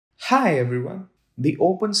Hi everyone. The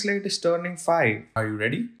open slate is turning 5. Are you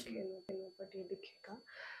ready?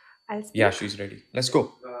 Yeah, she's ready. Let's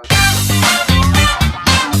go.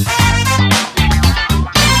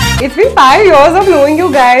 It's been 5 years of knowing you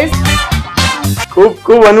guys.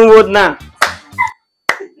 खूब अनुभव ना.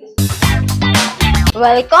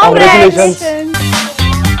 Well, congratulations.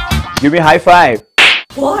 Give me high five.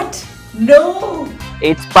 What? No!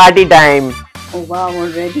 It's party time. Oh wow,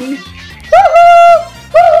 already?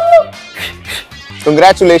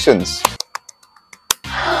 Congratulations.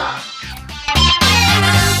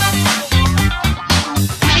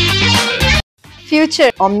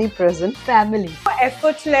 Future. Omnipresent. Family.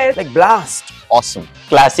 Effortless. Like blast. Awesome.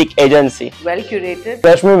 Classic agency. Well curated.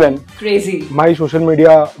 Rashmi Ben. Crazy. My social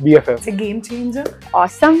media BFF. It's a game changer.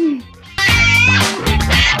 Awesome.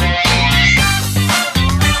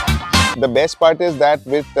 The best part is that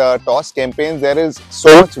with TOS campaigns, there is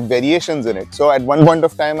so much variations in it. So at one point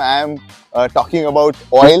of time, I am talking about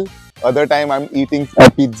oil. Other time, I'm eating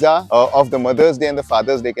pizza of the Mother's Day and the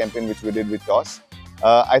Father's Day campaign, which we did with TOS.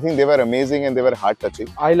 I think they were amazing and they were heart-touching.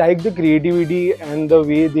 I like the creativity and the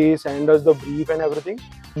way they send us the brief and everything.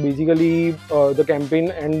 Basically, the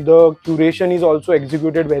campaign and the curation is also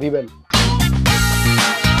executed very well.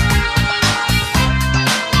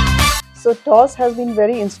 So TOS has been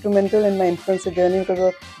very instrumental in my influencer journey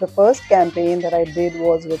because the first campaign that I did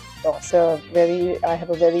was with TOS. I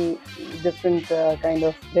have a very different kind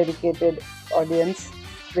of dedicated audience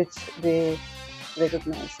which they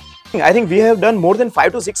recognize. I think we have done more than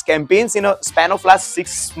 5 to 6 campaigns in a span of last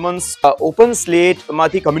 6 months. Open slate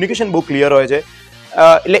माथी communication બહુ clear હોય છે.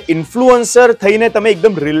 એટલે influencer થઈને તમે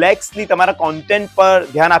એકદમ રિલેક્સલી તમારા content પર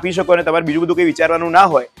ધ્યાન આપી શકો અને તમારે બીજું બધું કંઈ વિચારવાનું ના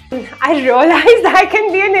હોય. I realized I can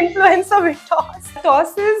be an influencer with TOS.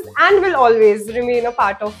 TOS is and will always remain a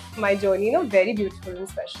part of my journey in a very beautiful and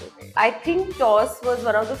special way. I think TOS was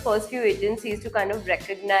one of the first few agencies to kind of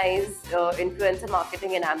recognize influencer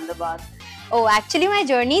marketing in Ahmedabad. Oh, actually my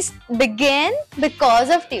journey began because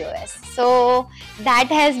of TOS. So that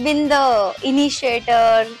has been the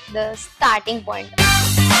initiator, the starting point.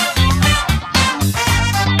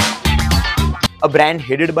 A brand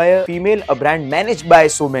headed by a female, a brand managed by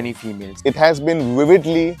so many females. It has been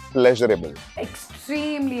vividly pleasurable.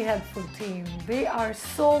 Extremely helpful team. They are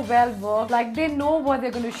so well worked. Like they know what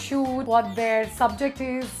they're going to shoot, what their subject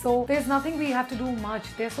is. So there's nothing we have to do much.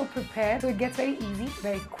 They're so prepared. So it gets very easy,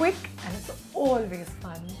 very quick, and it's always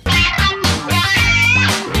fun.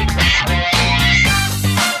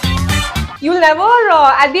 You'll never,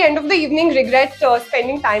 at the end of the evening, regret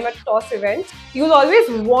spending time at TOS events. You'll always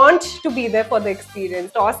want to be there for the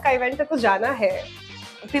experience. TOS ka event hai to jana hai.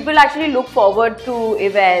 People actually look forward to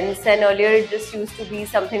events, and earlier it just used to be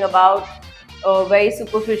something about very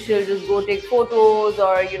superficial, just go take photos,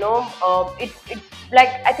 or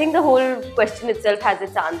like I think the whole question itself has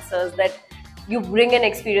its answers, that you bring an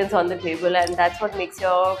experience on the table, and that's what makes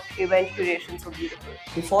your event curation so beautiful.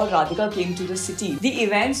 Before Radhika came to the city, the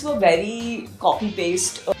events were very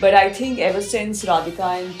copy-paste. But I think ever since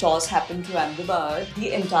Radhika and TOS happened to Ahmedabad,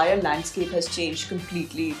 the entire landscape has changed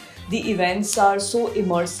completely. The events are so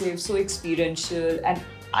immersive, so experiential, and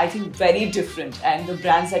I think very different. And the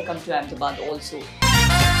brands that come to Ahmedabad also.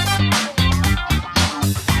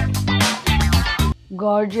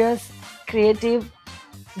 Gorgeous, creative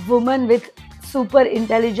woman with super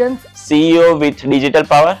intelligence. CEO with digital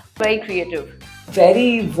power. Very creative.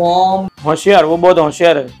 Very warm. होशियार, वो बहुत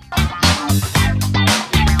होशियार है.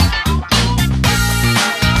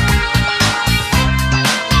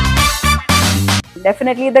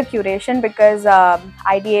 Definitely the curation, because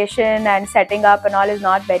ideation and setting up and all is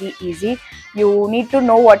not very easy. You need to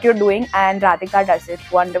know what you're doing, and Radhika does it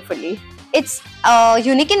wonderfully. It's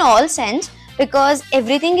unique in all sense, because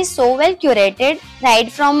everything is so well curated,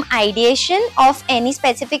 right from ideation of any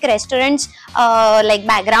specific restaurant's like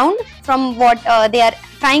background, from what they are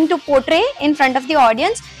trying to portray in front of the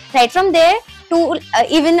audience, right from there to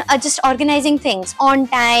even just organizing things on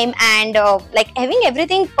time and like having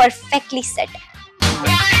everything perfectly set.